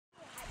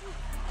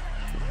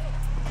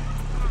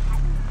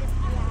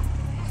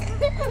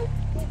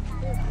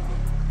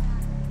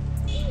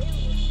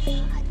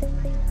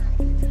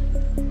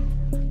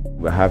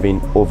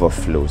having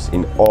overflows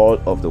in all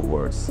of the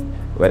wards,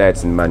 whether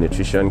it's in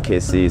malnutrition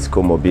cases,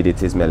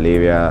 comorbidities,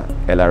 malaria,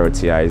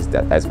 LROTIs,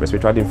 that is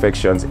respiratory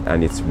infections,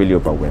 and it's really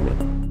overwhelming.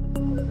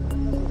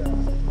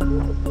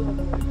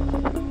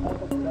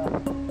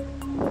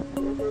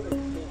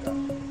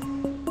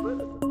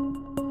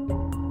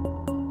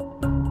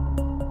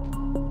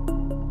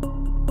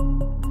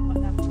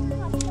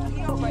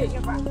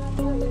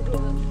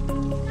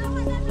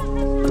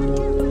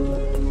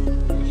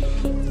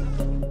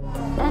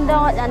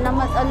 waɗannan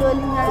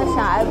matsaloli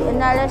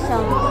na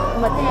rashin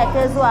mutum ya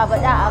kai zuwa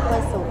baɗa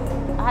akwai su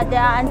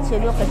hada an ce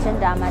lokacin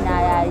damana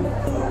ya yi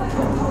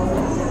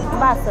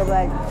ba su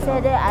bari sai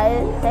dai a yi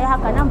ta yi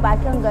haka nan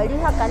bakin gari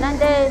haka nan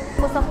dai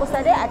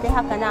kusa-kusa dai a ta yi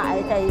haka nan a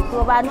yi ta yi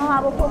to ba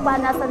noma ba ko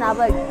kwana sana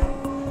bari.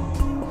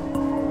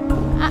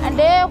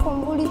 Da ya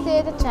kumburi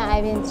sai ta cin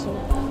abinci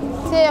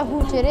sai ya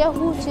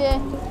huce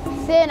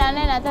sai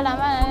na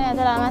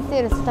talama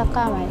sai da su ta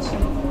kama shi.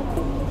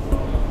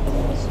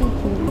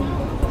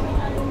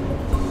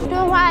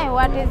 Tun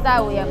haihuwa ta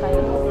zawo ya kai.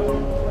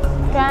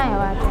 Tun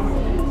haihuwa ta.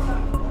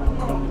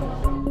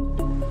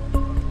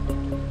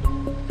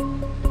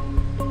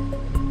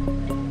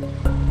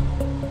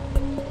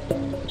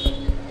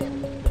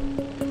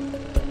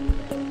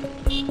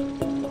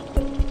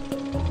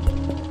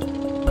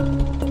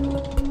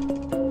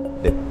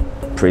 They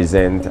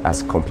present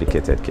as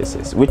complicated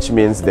cases, which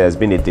means there's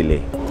been a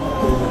delay.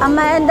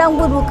 Amma yan dan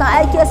gudu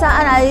kan aike san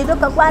ana yi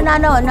duka kwana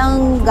na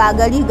wannan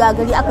gagari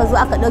aka zo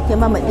aka dauke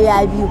mama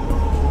ɗaya biyu.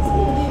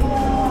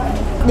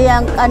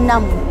 Ɗayan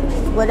kannan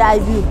guda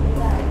biyu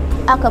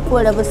aka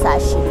kora bisa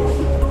shi.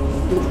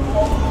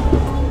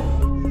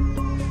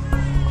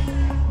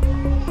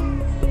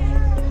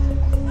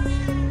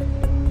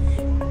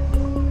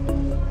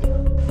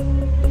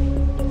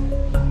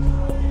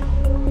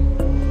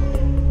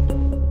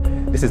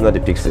 This is not the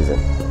peak season.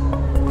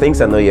 Things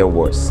are not yet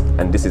worse,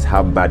 and this is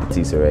how bad it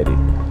is already.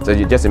 So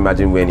you just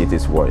imagine when it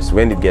is worse,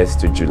 when it gets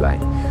to July,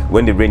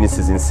 when the rainy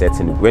season sets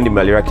in, when the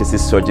malaria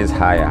cases surges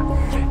higher,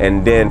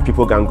 and then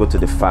people can go to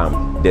the farm.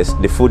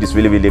 The food is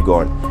really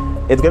gone.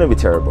 It's going to be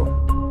terrible.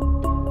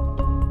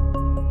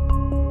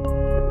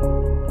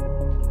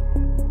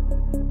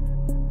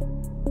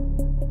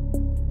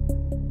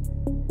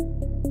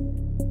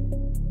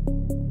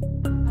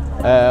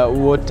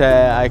 What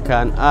I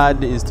can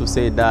add is to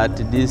say that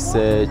this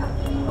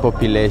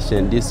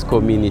population, this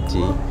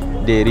community,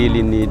 they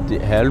really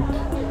need help,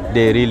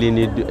 they really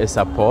need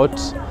support.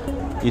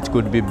 It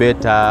could be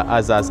better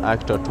as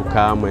actors to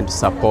come and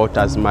support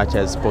as much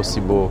as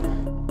possible